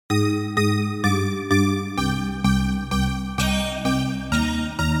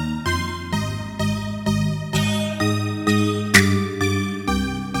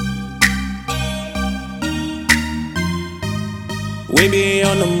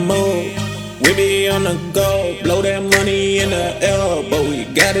move. We be on the go, blow that money in the air, but we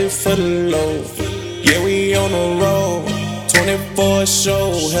got it for the low. Yeah, we on the road, 24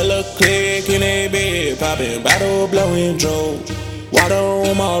 show, hella click in a bed, poppin' bottle, blowing drove. Water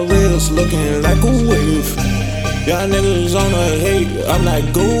on my wrist, looking like a wave. Y'all niggas on the hate, I'm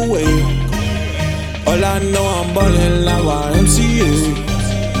like, go away. All I know, I'm ballin' like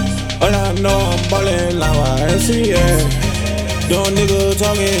Ymca. All I know, I'm ballin' like Ymca. Young nigga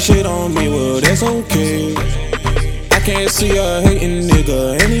talking shit on me, well that's okay. I can't see a hating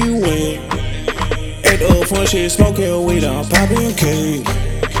nigga anyway. At the front shit, smoking weed, I'm popping cake.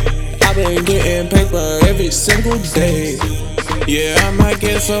 I been getting paper every single day. Yeah, I might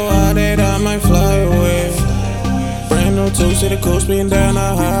get so high that I might fly away. Brand new two to the coast, speeding down the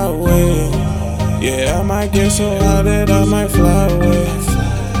highway. Yeah, I might get so high that I might fly away.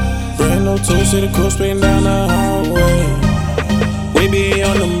 Brand new two to the coast, speeding down the highway. We be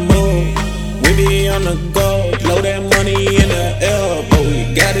on the move, we be on the go, blow that money in the air, but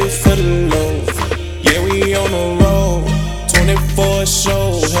we got it for the low. Yeah, we on the road, 24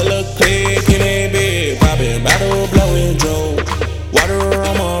 show, hella click in a bed, poppin' bottle, blowing drove. Water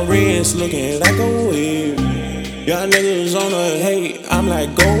on my wrist, looking like a wave. Y'all niggas on the hate, I'm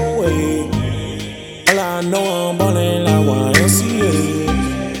like, go away. All I know, I'm ballin' like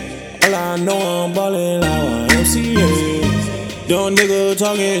Ymca. All I know, I'm ballin' like Ymca. Young nigga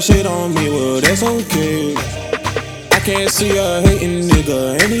talking shit on me, well that's okay. I can't see a hating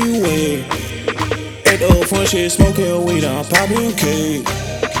nigga anyway. At the front shit, smoking weed, I'm popping cake.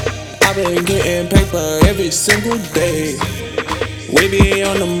 I been getting paper every single day. We be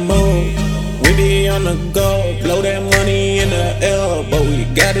on the move, we be on the go, blow that money in the air, but we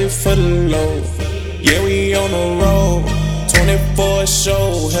got it for the low. Yeah, we on the road, 24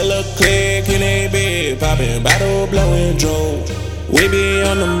 show, hella click in a bed, poppin' bottle, blowing drove. We be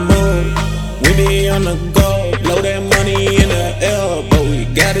on the move, we be on the go, blow that money in the air, but we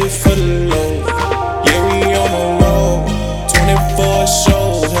got it for the low.